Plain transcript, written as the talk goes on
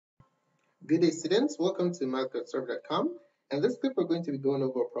Good day, students. Welcome to math.serve.com. And this clip, we're going to be going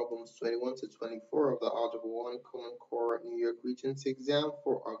over problems 21 to 24 of the Algebra 1 Common Core New York Regents exam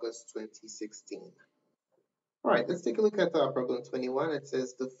for August 2016. All right, let's take a look at problem 21. It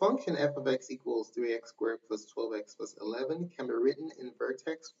says the function f of x equals 3x squared plus 12x plus 11 can be written in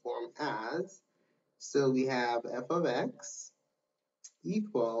vertex form as, so we have f of x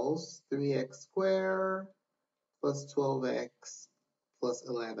equals 3x squared plus 12x plus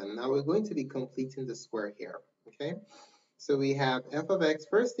 11. Now we're going to be completing the square here, okay? So we have f of x.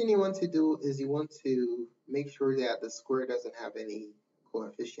 First thing you want to do is you want to make sure that the square doesn't have any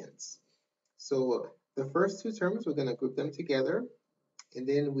coefficients. So the first two terms, we're going to group them together, and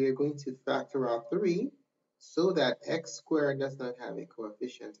then we're going to factor out 3 so that x squared does not have a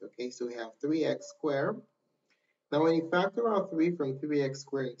coefficient, okay? So we have 3x squared. Now when you factor out 3 from 3x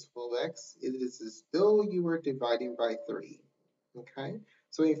squared and 12x, it is as though you were dividing by 3. Okay,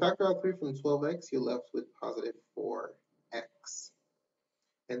 so when you factor out 3 from 12x, you're left with positive 4x,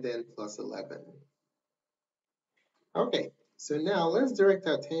 and then plus 11. Okay, so now let's direct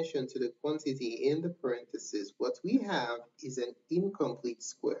our attention to the quantity in the parentheses. What we have is an incomplete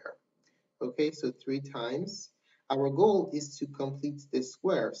square. Okay, so 3 times. Our goal is to complete this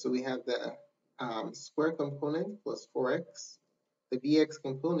square. So we have the square component plus 4x, the bx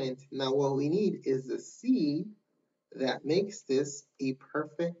component. Now what we need is the c that makes this a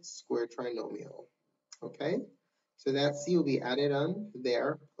perfect square trinomial. Okay, so that c will be added on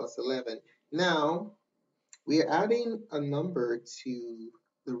there, plus 11. Now we are adding a number to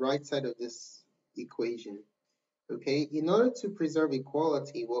the right side of this equation. Okay, in order to preserve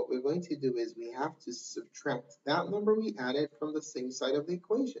equality, what we're going to do is we have to subtract that number we added from the same side of the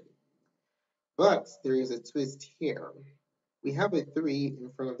equation. But there is a twist here. We have a 3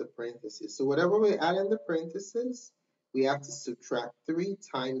 in front of the parentheses. So whatever we add in the parentheses, we have to subtract 3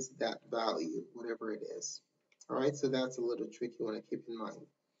 times that value, whatever it is. All right, so that's a little trick you want to keep in mind.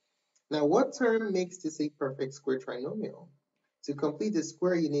 Now, what term makes this a perfect square trinomial? To complete the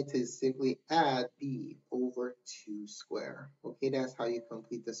square, you need to simply add b over 2 square. Okay, that's how you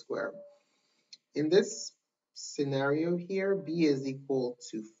complete the square. In this scenario here, b is equal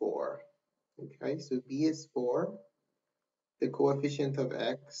to 4. Okay, so b is 4, the coefficient of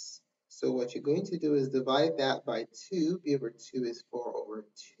x. So what you're going to do is divide that by 2. b over 2 is 4 over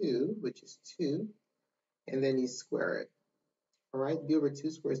 2, which is 2. And then you square it. All right, b over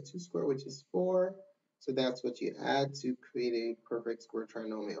 2 squared is 2 squared, which is 4. So that's what you add to create a perfect square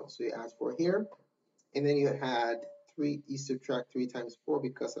trinomial. So you add 4 here, and then you add 3, you subtract 3 times 4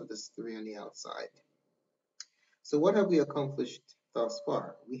 because of this 3 on the outside. So what have we accomplished thus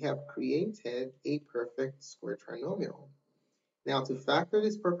far? We have created a perfect square trinomial. Now to factor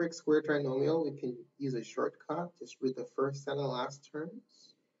this perfect square trinomial, we can use a shortcut. Just read the first and the last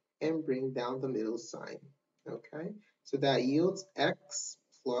terms and bring down the middle sign. Okay, so that yields x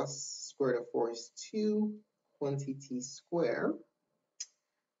plus square root of 4 is 2 quantity square.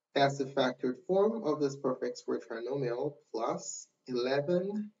 That's the factored form of this perfect square trinomial, plus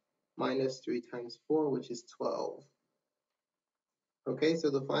 11 minus 3 times 4, which is 12. Okay,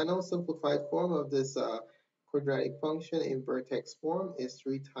 so the final simplified form of this quadratic function in vertex form is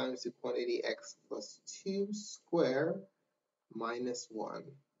 3 times the quantity x plus 2 squared minus 1.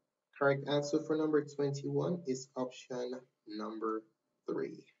 Correct answer for number 21 is option number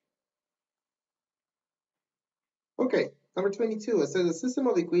 3. Okay, number 22, it says the system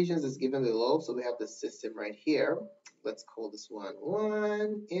of equations is given below, so we have the system right here. Let's call this one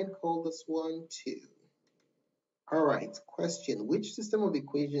 1 and call this one 2. All right, question, which system of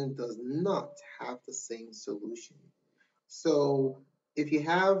equations does not have the same solution? So if you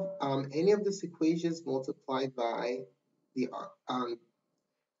have any of these equations multiplied by the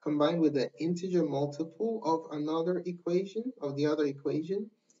combined with the integer multiple of another equation, of the other equation,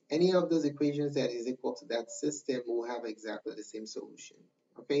 any of those equations that is equal to that system will have exactly the same solution.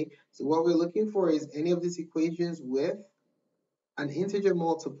 Okay, so what we're looking for is any of these equations with an integer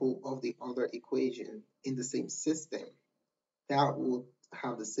multiple of the other equation in the same system. That will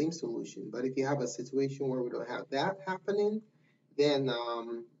have the same solution. But if you have a situation where we don't have that happening, then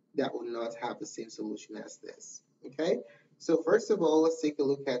that will not have the same solution as this. Okay, so first of all, let's take a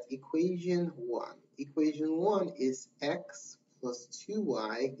look at equation 1. Equation 1 is x plus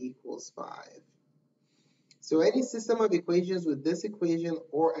 2y equals 5. So any system of equations with this equation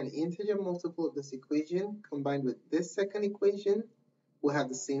or an integer multiple of this equation combined with this second equation will have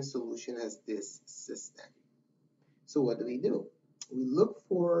the same solution as this system. So what do? We look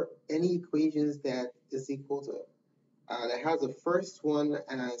for any equations that is equal to, that has the first one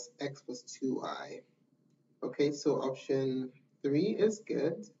as x plus 2y. Okay, so option 3 is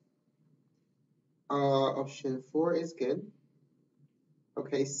good. Option 4 is good.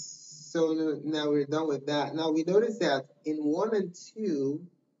 Okay, so now we're done with that. Now we notice that in 1 and 2,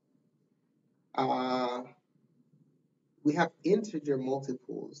 we have integer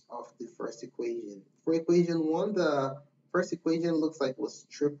multiples of the first equation. For equation 1, the first equation looks like it was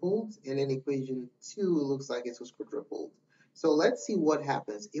tripled, and then equation 2 looks like it was quadrupled. So let's see what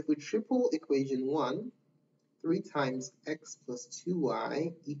happens. If we triple equation 1, 3 times x plus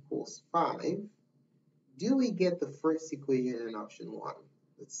 2y equals 5, do we get the first equation in option 1?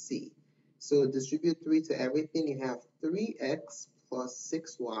 Let's see. So distribute 3 to everything. You have 3x plus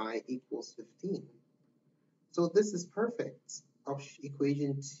 6y equals 15. So this is perfect.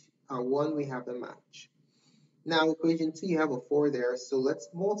 Equation 1, we have a match. Now equation 2, you have a 4 there. So let's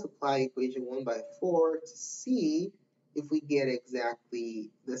multiply equation 1 by 4 to see if we get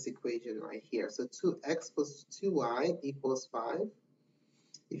exactly this equation right here. So 2x plus 2y equals 5.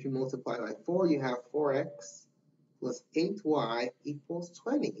 If you multiply by 4, you have 4x plus 8y equals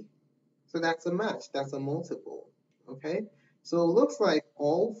 20. So that's a match. That's a multiple. Okay? So it looks like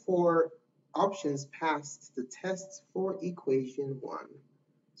all 4 options passed the test for equation 1.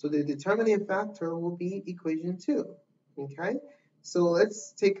 So the determining factor will be equation 2. Okay? So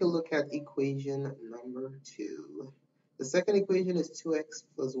let's take a look at equation number 2. The second equation is 2x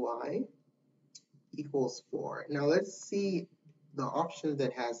plus y equals 4. Now let's see the option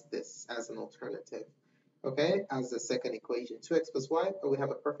that has this as an alternative. Okay, as the second equation, 2x plus y, but we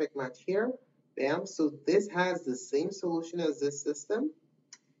have a perfect match here. Bam, so this has the same solution as this system.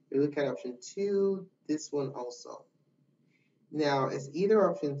 We look at option 2, this one also. Now, it's either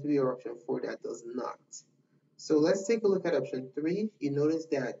option 3 or option 4 that does not. So let's take a look at option 3. You notice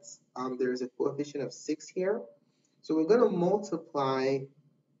that there's a coefficient of 6 here. So we're going to multiply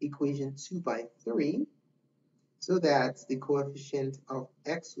equation 2 by 3 so that the coefficient of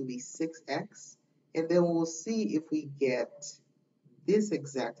x will be 6x. And then we'll see if we get this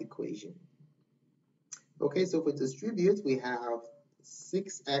exact equation. Okay, so if we distribute, we have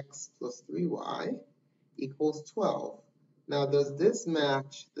 6x plus 3y equals 12. Now, does this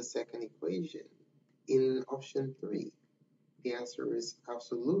match the second equation in option 3? The answer is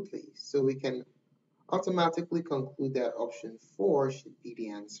absolutely. So we can automatically conclude that option 4 should be the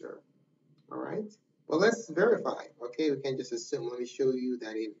answer. All right? Well, let's verify. Okay, we can just assume. Let me show you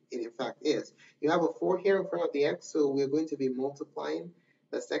that it in fact is. You have a 4 here in front of the x, so we're going to be multiplying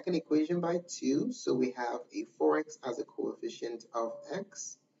the second equation by 2. So we have a 4x as a coefficient of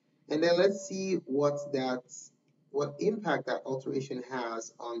x. And then let's see what impact that alteration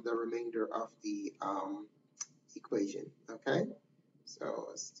has on the remainder of the equation. Okay, so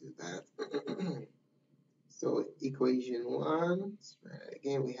let's do that. So equation 1,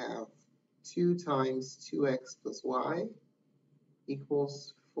 again, we have 2 times 2x plus y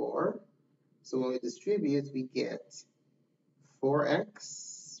equals 4. So when we distribute, we get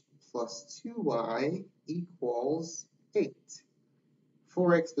 4x plus 2y equals 8.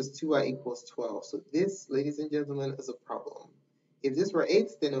 4x plus 2y equals 12. So this, ladies and gentlemen, is a problem. If this were 8,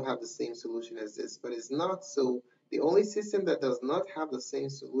 then we'll have the same solution as this, but it's not. So the only system that does not have the same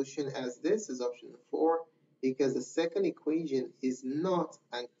solution as this is option 4, because the second equation is not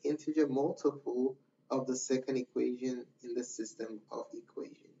an integer multiple of the second equation in the system of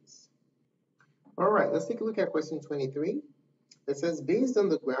equations. All right, let's take a look at question 23. It says, based on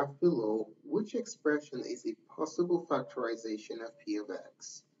the graph below, which expression is a possible factorization of p of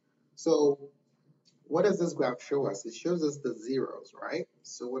x? So what does this graph show us? It shows us the zeros, right?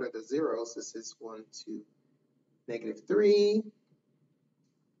 So what are the zeros? This is 1, 2, -3,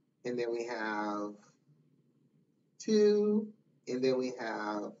 and then we have 2, and then we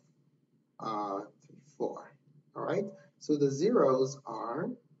have 3, 4. All right, so the zeros are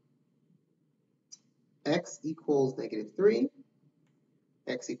x equals -3,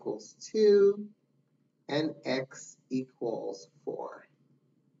 x equals 2, and x equals 4.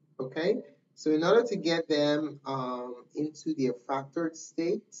 Okay, so in order to get them into their factored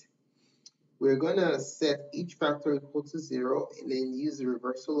state, we're going to set each factor equal to 0 and then use the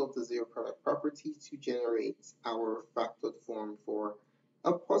reversal of the zero product property to generate our factored form for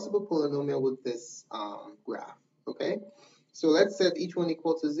a possible polynomial with this graph. Okay, so let's set each one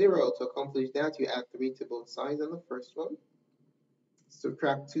equal to 0. To accomplish that, you add 3 to both sides on the first one,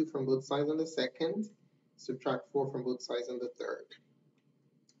 subtract 2 from both sides on the second, subtract 4 from both sides on the third.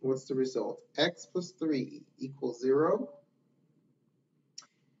 What's the result? X plus 3 equals 0.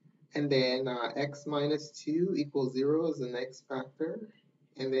 And then x minus 2 equals 0 is the next factor.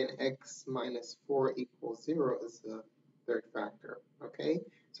 And then x minus 4 equals 0 is the third factor. Okay?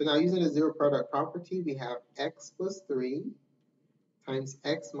 So now using the zero product property, we have x plus 3 times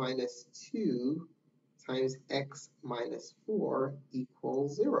x minus 2 times x minus 4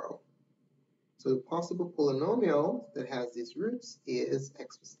 equals 0. So the possible polynomial that has these roots is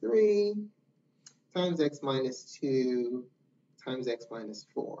x plus 3 times x minus 2 times x minus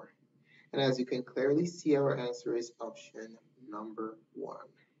 4. And as you can clearly see, our answer is option number 1.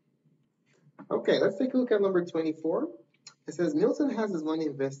 Okay, let's take a look at number 24. It says Milton has his money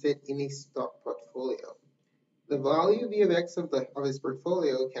invested in a stock portfolio. The value v of x of his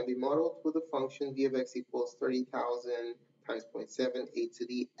portfolio can be modeled with the function v of x equals 30,000 times 0.78 to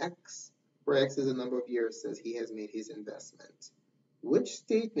the x, where x is the number of years since he has made his investment. Which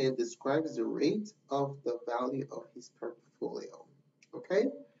statement describes the rate of the value of his portfolio? Okay,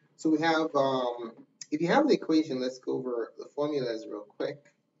 so we have, if you have the equation, let's go over the formulas real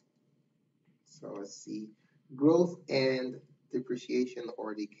quick. So let's see, growth and depreciation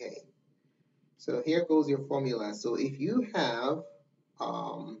or decay. So here goes your formula. So if you have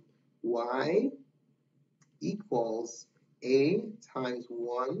y equals a times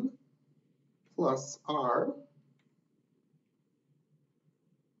 1 plus r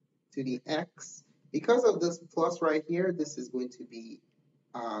to the x, because of this plus right here, this is going to be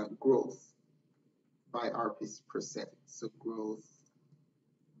growth by r percent. So growth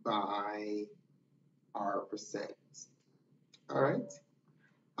by r percent. All right.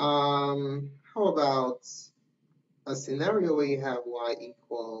 How about a scenario where you have y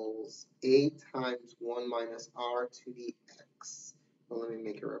equals a times 1 minus r to the x. Well, let me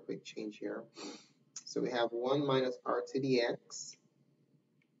make a real quick change here. So we have 1 minus r to the x.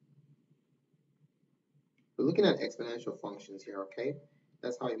 We're looking at exponential functions here, okay?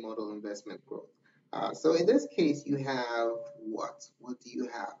 That's how you model investment growth. So in this case, you have what? What do you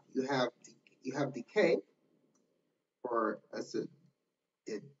have? You have decay, or as it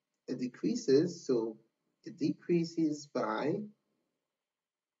decreases, so it decreases by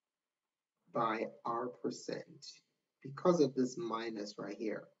r percent because of this minus right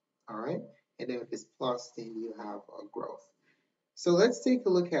here. All right, and then if it's plus, then you have a growth. So let's take a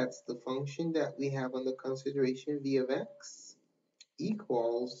look at the function that we have under consideration. V of x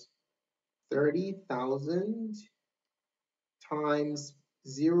equals 30,000 times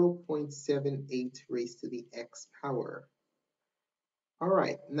 0.78 raised to the x power. All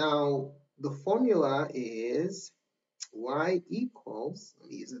right, now the formula is y equals, let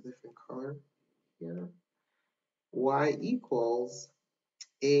me use a different color here, y equals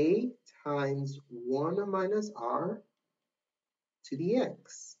a times 1 minus r to the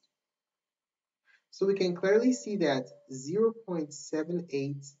x. So we can clearly see that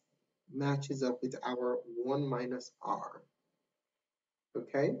 0.78 matches up with our 1 minus r.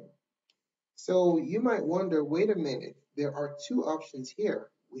 Okay? So you might wonder, wait a minute, there are two options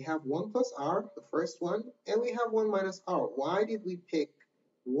here. We have 1 plus r, the first one, and we have 1 minus r. Why did we pick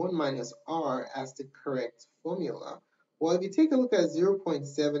 1 minus r as the correct formula? Well, if you take a look at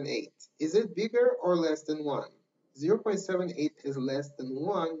 0.78, is it bigger or less than 1? 0.78 is less than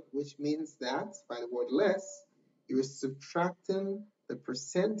 1, which means that, by the word less, you're subtracting the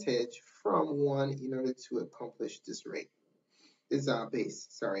percentage from 1 in order to accomplish this rate. This base,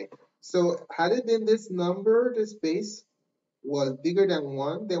 sorry. So had it been this number, this base was bigger than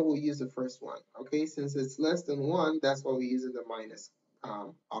 1, then we'll use the first one. Okay, since it's less than 1, that's why we're using the minus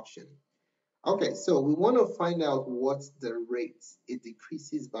option. Okay, so we want to find out what the rate it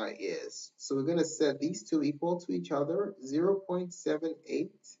decreases by is. So we're going to set these two equal to each other.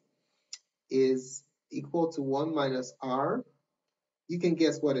 0.78 is equal to 1 minus r. You can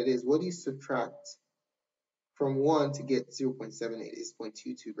guess what it is. What do you subtract from 1 to get 0.78? It's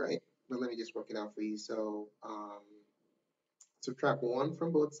 0.22, right? But let me just work it out for you. So subtract 1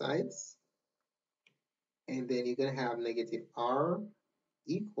 from both sides. And then you're going to have negative r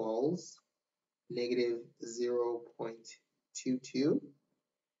equals negative 0.22,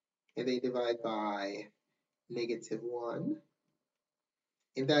 and they divide by negative 1,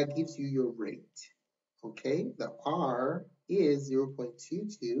 and that gives you your rate. Okay, the r is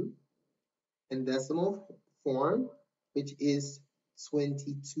 0.22 in decimal form, which is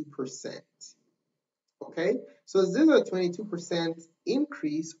 22%. Okay, so is this a 22%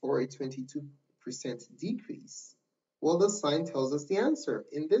 increase or a 22% decrease? Well, the sign tells us the answer.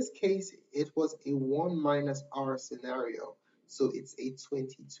 In this case, it was a 1 minus r scenario, so it's a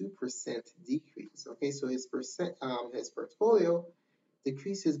 22% decrease. Okay, so his portfolio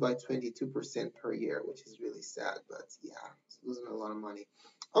decreases by 22% per year, which is really sad, but yeah, it's losing a lot of money.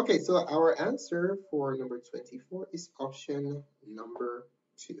 Okay, so our answer for number 24 is option number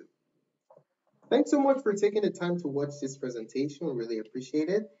 2. Thanks so much for taking the time to watch this presentation. We really appreciate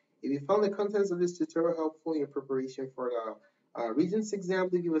it. If you found the contents of this tutorial helpful in your preparation for the Regents exam,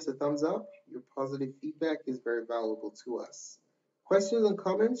 do give us a thumbs up. Your positive feedback is very valuable to us. Questions and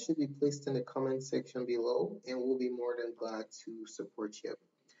comments should be placed in the comment section below, and we'll be more than glad to support you.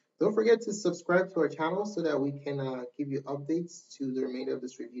 Don't forget to subscribe to our channel so that we can give you updates to the remainder of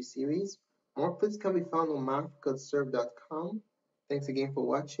this review series. More clips can be found on mathgodserve.com. Thanks again for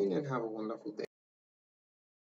watching and have a wonderful day.